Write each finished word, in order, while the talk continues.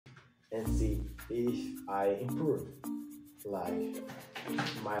and see if I improve like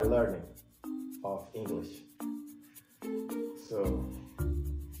my learning of English. So,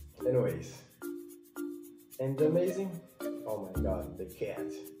 anyways, and amazing. Oh my God, the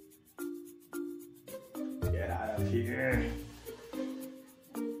cat! Get out of here!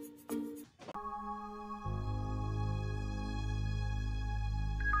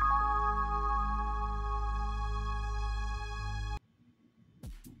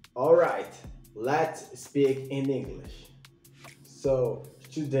 All right, let's speak in English. So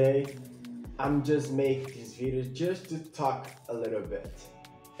today I'm just make this video just to talk a little bit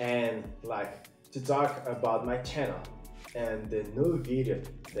and like to talk about my channel and the new video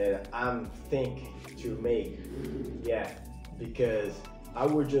that I'm thinking to make. Yeah, because I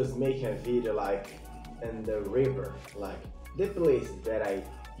would just make a video like in the river, like the place that I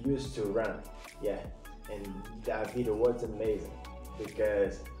used to run. Yeah, and that video was amazing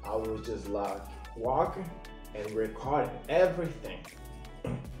because I was just like walking and recording everything.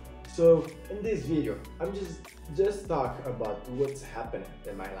 So in this video, I'm just talk about what's happening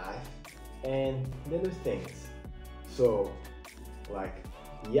in my life and the new things. So like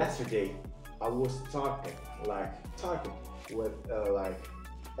yesterday, I was talking with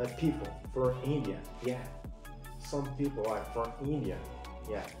people from India. Yeah, some people are from India.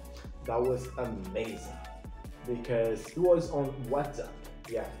 Yeah, that was amazing because it was on WhatsApp.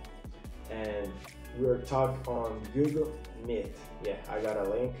 Yeah, and we were talking on Google Meet. Yeah, I got a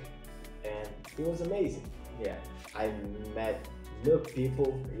link and it was amazing. Yeah, I met new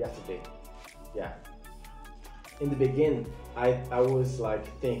people yesterday. Yeah, in the beginning, I was like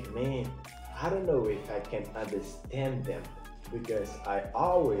think, man, I don't know if I can understand them because I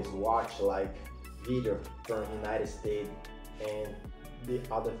always watch like video from United States and the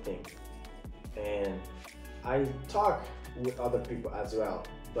other thing. And I talk with other people as well,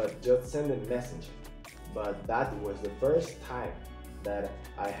 but just send a message. But that was the first time that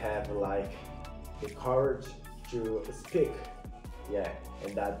I have like the courage to speak. Yeah,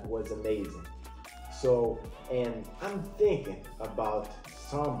 and that was amazing. So, and I'm thinking about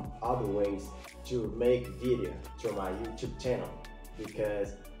some other ways to make video to my YouTube channel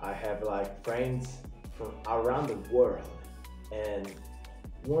because I have like friends from around the world. And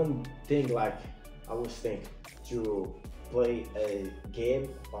one thing like I was thinking to play a game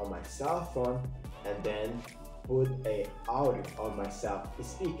on my cell phone and then put a audio of myself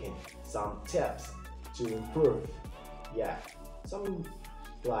speaking some tips to improve. Yeah, some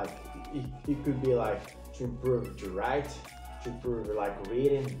like it could be like to improve to write, to improve like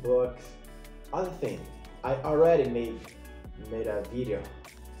reading books. Other thing, I already made a video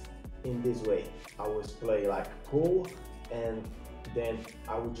in this way. I was play like pool and then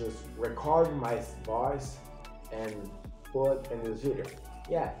I would just record my voice and put in this video.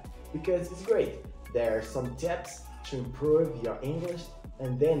 Yeah, because it's great. There are some tips to improve your English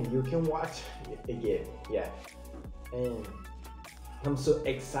and then you can watch it again. Yeah, and I'm so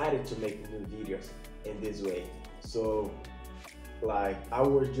excited to make new videos in this way. So like I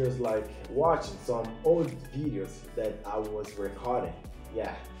was just like watching some old videos that I was recording.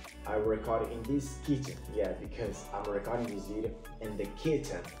 Yeah, I recorded in this kitchen. Yeah, because I'm recording this video in the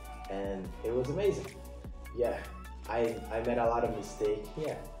kitchen and it was amazing. Yeah, I made a lot of mistakes.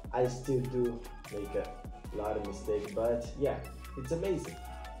 Yeah, I still do make a lot of mistakes, but yeah, it's amazing.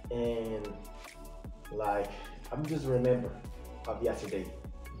 And like I'm just remember of yesterday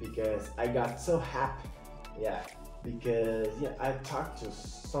because I got so happy. Yeah, because yeah, I talked to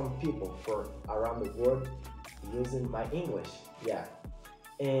some people from around the world using my English. Yeah,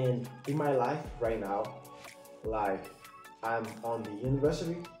 and in my life right now, like I'm on the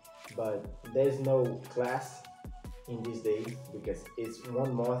university, but there's no class in these days because it's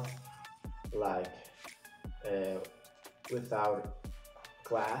 1 month like uh, without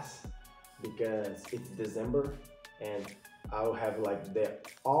class because it's December and I'll have like the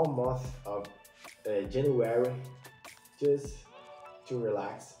all month of January just to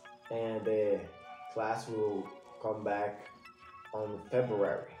relax and the class will come back on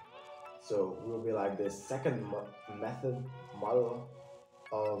February. So we'll be like the second method model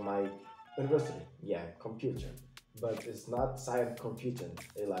of my university. Yeah, computer. But it's not science computing.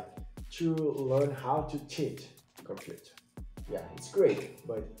 It's like to learn how to teach computer. Yeah, it's great,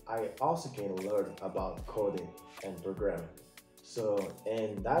 but I also can learn about coding and programming. So,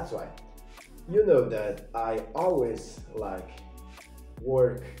 and that's why you know that I always like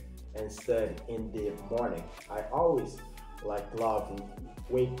work and study in the morning. I always like love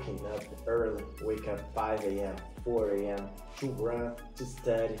waking up early, wake up 5 a.m., 4 a.m. to run, to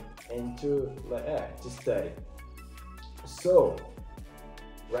study, and to study. So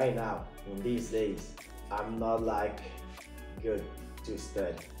right now in these days, I'm not like good to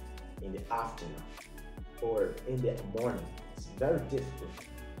study in the afternoon or in the morning. It's very difficult.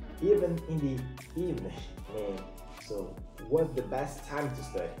 Even in the evening, man. So what's the best time to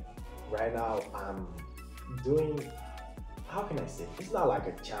study? Right now I'm doing, how can I say? It's not like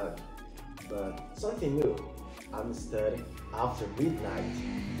a challenge, but something new. I'm studying after midnight.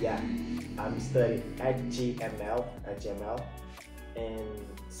 Yeah, I'm studying HTML and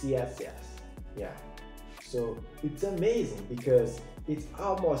CSS. Yeah. So it's amazing because it's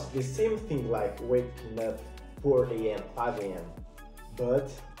almost the same thing like waking up 4 a.m., 5 a.m.,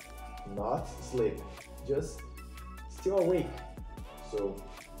 but not sleep, just still awake. So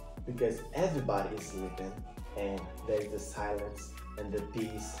because everybody is sleeping and there's the silence and the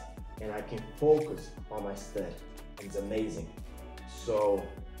peace and I can focus on my study. It's amazing. So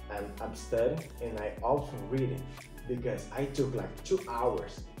I'm studying and I also reading because I took like 2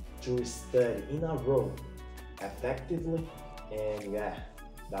 hours to study in a row effectively, and yeah,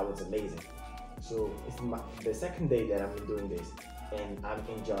 that was amazing. So it's the second day that I'm doing this and I'm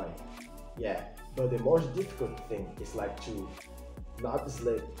enjoying. Yeah, but the most difficult thing is like to not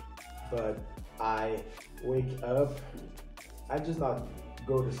sleep, but I wake up, I just not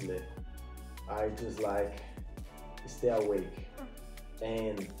go to sleep. I just like stay awake.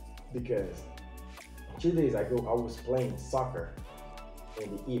 And because 2 days ago I was playing soccer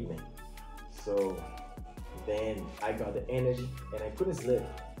in the evening. So then I got the energy and I couldn't sleep.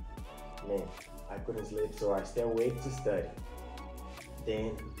 Man, I couldn't sleep, so I stay awake to study.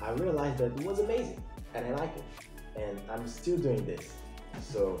 Then I realized that it was amazing and I like it. And I'm still doing this.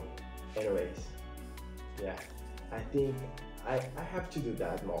 So anyways, yeah, I think I have to do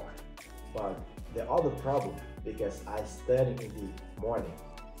that more. But the other problem, because I study in the morning,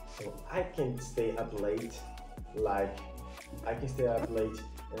 so I can stay up late, like I can stay up late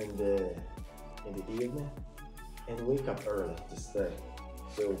in the evening and wake up early to study.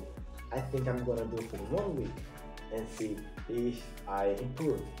 So I think I'm gonna do for 1 week and see if I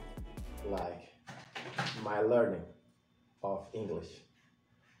improve like my learning of English.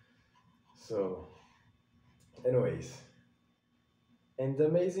 So anyways, and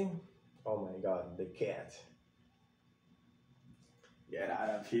amazing. Oh my god, the cat. Get out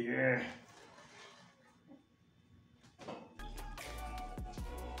of here.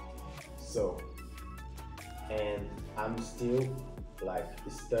 So, and I'm still like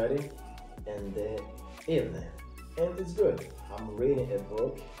studying in the evening. And it's good. I'm reading a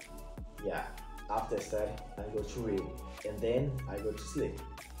book. Yeah, after study, I go to read. And then I go to sleep.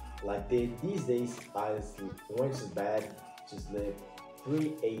 Like these days, went to bed to sleep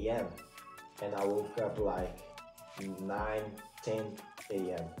 3 a.m. and I woke up like 9, 10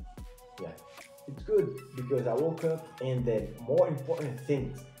 a.m. Yeah, it's good because I woke up and the more important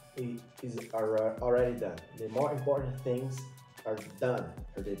things are already done. The more important things are done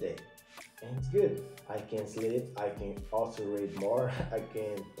for the day. And it's good. I can sleep, I can also read more, I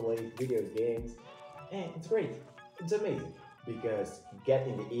can play video games, and it's great. It's amazing because get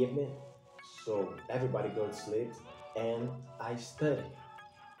in the evening, so everybody goes to sleep, and I study.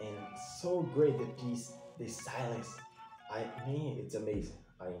 And so great the peace, the silence. I mean, it's amazing.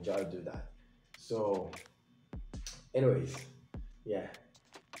 I enjoy to do that. So, anyways, yeah.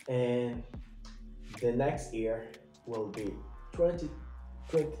 And the next year will be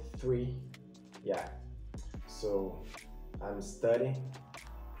 2023. Yeah. So I'm studying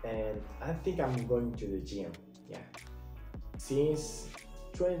and I think I'm going to the gym. Yeah. Since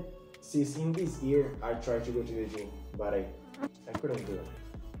 20, since in this year I tried to go to the gym, but I couldn't do it.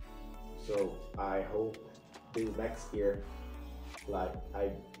 So I hope this next year, like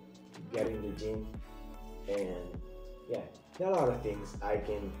I get in the gym and yeah, there are a lot of things I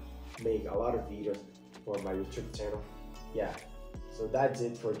can make a lot of videos for my YouTube channel. Yeah, so that's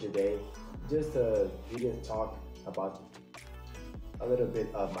it for today. Just a video talk about a little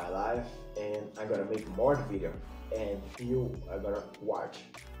bit of my life, and I'm gonna make more video and you are gonna watch.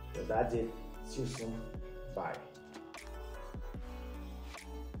 So that's it. See you soon. Bye.